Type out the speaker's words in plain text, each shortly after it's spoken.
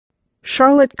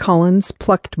Charlotte Collins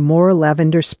plucked more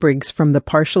lavender sprigs from the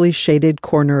partially shaded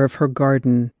corner of her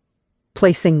garden,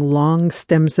 placing long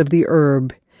stems of the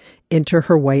herb into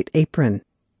her white apron.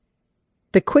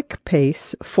 The quick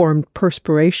pace formed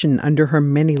perspiration under her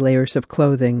many layers of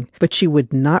clothing, but she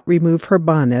would not remove her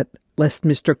bonnet lest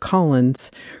Mr. Collins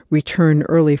return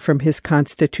early from his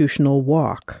constitutional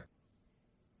walk.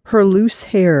 Her loose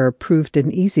hair proved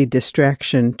an easy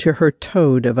distraction to her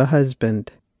toad of a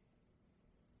husband.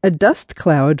 A dust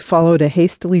cloud followed a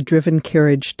hastily driven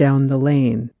carriage down the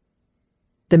lane.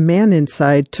 The man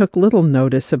inside took little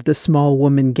notice of the small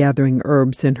woman gathering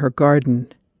herbs in her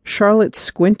garden. Charlotte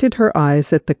squinted her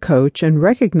eyes at the coach and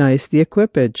recognized the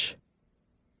equipage.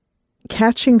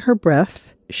 Catching her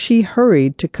breath, she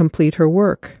hurried to complete her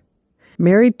work.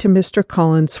 Married to Mr.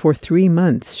 Collins for 3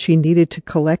 months, she needed to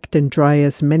collect and dry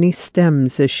as many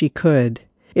stems as she could.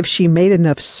 If she made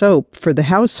enough soap for the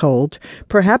household,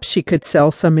 perhaps she could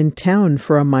sell some in town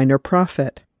for a minor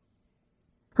profit.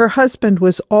 Her husband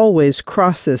was always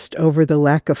crossest over the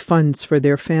lack of funds for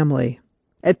their family.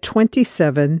 At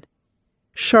 27,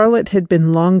 Charlotte had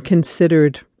been long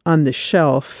considered on the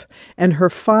shelf, and her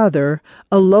father,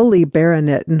 a lowly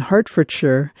baronet in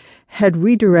Hertfordshire, had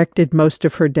redirected most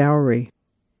of her dowry.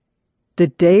 The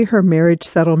day her marriage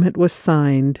settlement was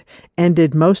signed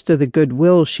ended most of the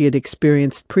goodwill she had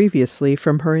experienced previously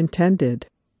from her intended.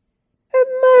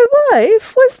 "My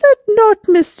wife, was that not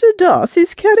Mr.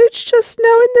 Darcy's carriage just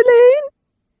now in the lane?"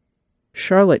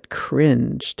 Charlotte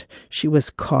cringed. She was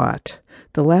caught.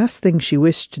 The last thing she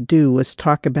wished to do was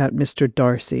talk about Mr.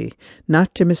 Darcy,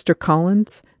 not to Mr.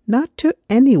 Collins, not to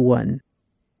anyone.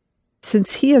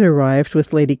 Since he had arrived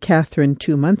with Lady Catherine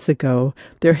 2 months ago,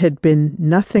 there had been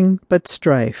nothing but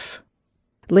strife.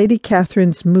 Lady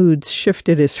Catherine's moods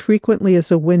shifted as frequently as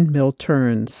a windmill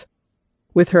turns,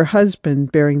 with her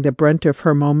husband bearing the brunt of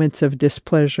her moments of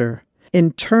displeasure.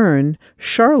 In turn,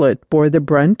 Charlotte bore the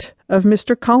brunt of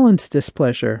Mr. Collins'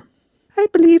 displeasure. "I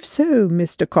believe so,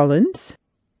 Mr. Collins."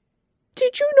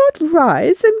 "Did you not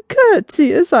rise and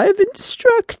curtsy as I have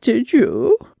instructed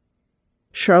you?"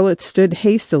 Charlotte stood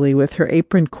hastily with her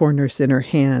apron corners in her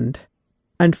hand,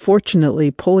 unfortunately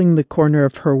pulling the corner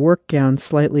of her work gown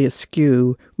slightly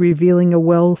askew, revealing a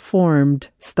well-formed,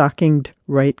 stockinged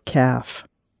right calf.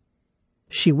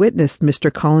 She witnessed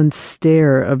Mr. Collins'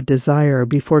 stare of desire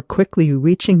before quickly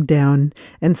reaching down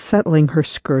and settling her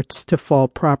skirts to fall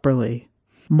properly.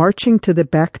 Marching to the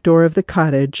back door of the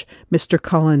cottage, Mr.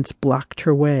 Collins blocked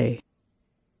her way.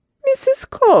 "Mrs.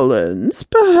 Collins,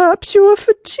 perhaps you are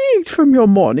fatigued from your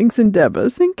morning's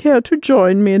endeavours and care to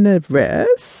join me in a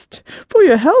rest? For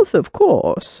your health, of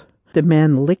course." The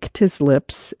man licked his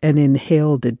lips and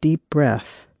inhaled a deep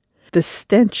breath. The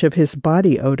stench of his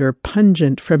body odor,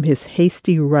 pungent from his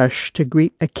hasty rush to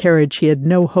greet a carriage he had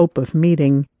no hope of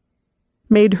meeting,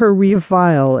 made her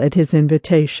revile at his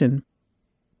invitation.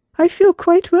 "I feel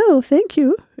quite well, thank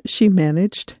you," she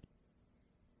managed.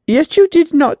 "Yet you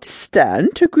did not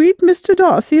stand to greet Mr.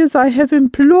 Darcy as I have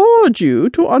implored you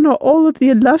to honour all of the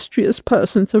illustrious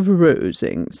persons of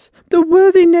Rosings. The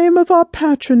worthy name of our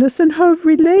patroness and her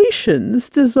relations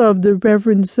deserve the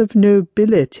reverence of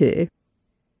nobility.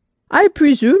 I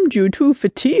presumed you too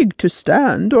fatigued to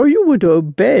stand, or you would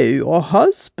obey your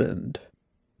husband."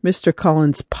 Mr.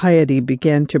 Collins' piety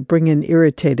began to bring an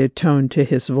irritated tone to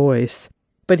his voice,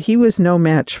 but he was no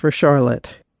match for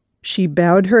Charlotte. She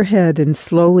bowed her head and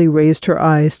slowly raised her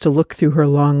eyes to look through her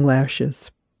long lashes.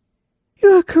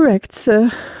 "You are correct,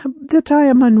 sir, that I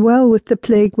am unwell with the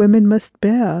plague women must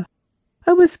bear.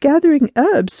 I was gathering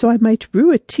herbs so I might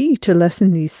brew a tea to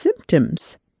lessen these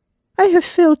symptoms. I have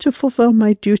failed to fulfil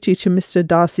my duty to Mr.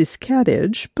 Darcy's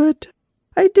carriage, but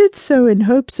I did so in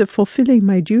hopes of fulfilling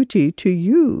my duty to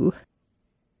you."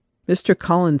 Mr.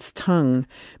 Collins' tongue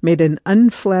made an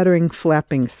unflattering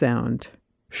flapping sound.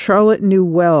 Charlotte knew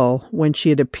well when she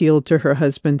had appealed to her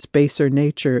husband's baser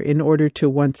nature in order to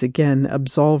once again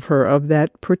absolve her of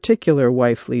that particular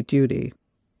wifely duty.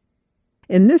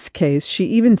 In this case, she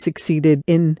even succeeded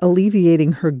in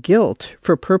alleviating her guilt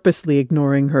for purposely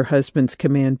ignoring her husband's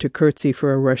command to curtsy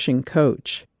for a rushing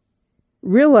coach.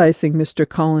 Realizing Mr.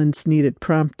 Collins needed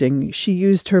prompting, she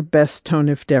used her best tone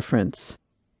of deference.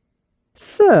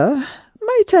 "Sir,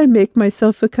 might I make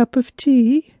myself a cup of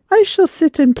tea? I shall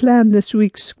sit and plan this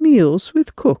week's meals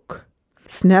with cook."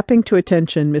 Snapping to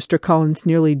attention, Mr. Collins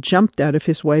nearly jumped out of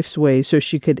his wife's way so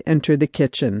she could enter the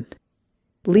kitchen.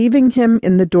 Leaving him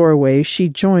in the doorway, she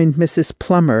joined Mrs.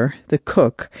 Plummer, the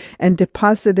cook, and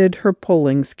deposited her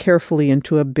pullings carefully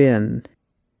into a bin.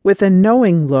 With a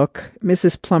knowing look,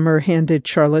 Mrs. Plummer handed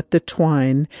Charlotte the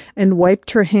twine and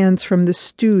wiped her hands from the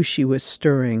stew she was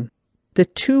stirring. The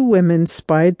two women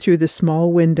spied through the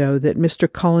small window that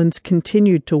Mr. Collins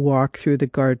continued to walk through the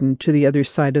garden to the other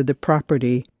side of the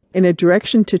property, in a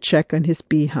direction to check on his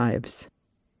beehives.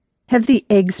 "Have the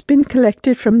eggs been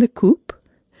collected from the coop?"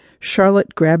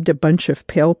 Charlotte grabbed a bunch of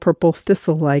pale purple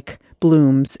thistle-like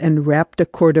blooms and wrapped a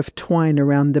cord of twine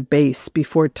around the base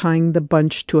before tying the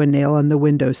bunch to a nail on the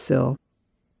windowsill.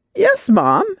 "Yes,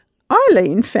 ma'am.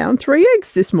 Eileen found 3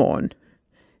 eggs this morn."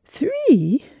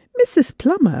 "3? Mrs.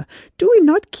 Plummer, do we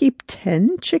not keep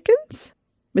 10 chickens?"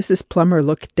 Mrs. Plummer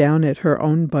looked down at her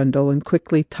own bundle and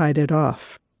quickly tied it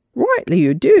off. "Rightly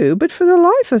you do, but for the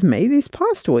life of me, this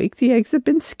past week the eggs have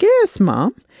been scarce,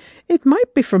 ma'am. It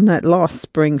might be from that last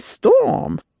spring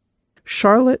storm."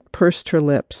 Charlotte pursed her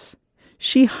lips.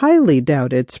 She highly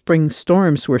doubted spring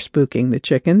storms were spooking the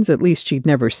chickens. At least she'd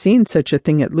never seen such a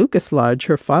thing at Lucas Lodge,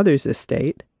 her father's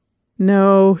estate.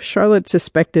 No, Charlotte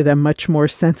suspected a much more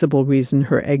sensible reason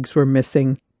her eggs were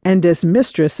missing, and as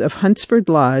mistress of Hunsford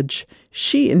Lodge,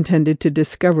 she intended to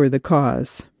discover the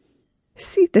cause.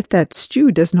 "See that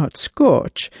stew does not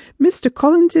scorch. Mr.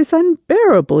 Collins is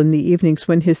unbearable in the evenings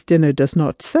when his dinner does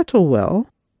not settle well."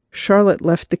 Charlotte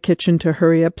left the kitchen to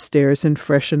hurry upstairs and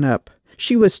freshen up.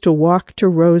 She was to walk to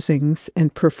Rosings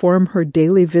and perform her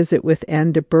daily visit with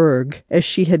Anne de Bourgh, as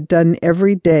she had done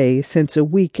every day since a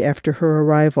week after her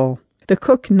arrival. The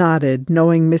cook nodded,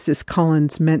 knowing Mrs.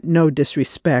 Collins meant no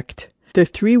disrespect. The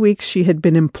 3 weeks she had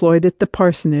been employed at the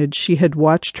parsonage, she had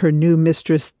watched her new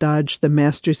mistress dodge the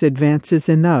master's advances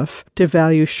enough to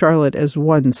value Charlotte as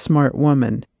one smart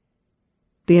woman.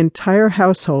 The entire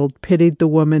household pitied the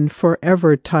woman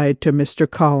forever tied to Mr.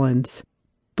 Collins,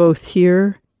 both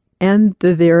here and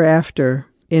the thereafter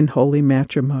in holy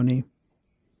matrimony.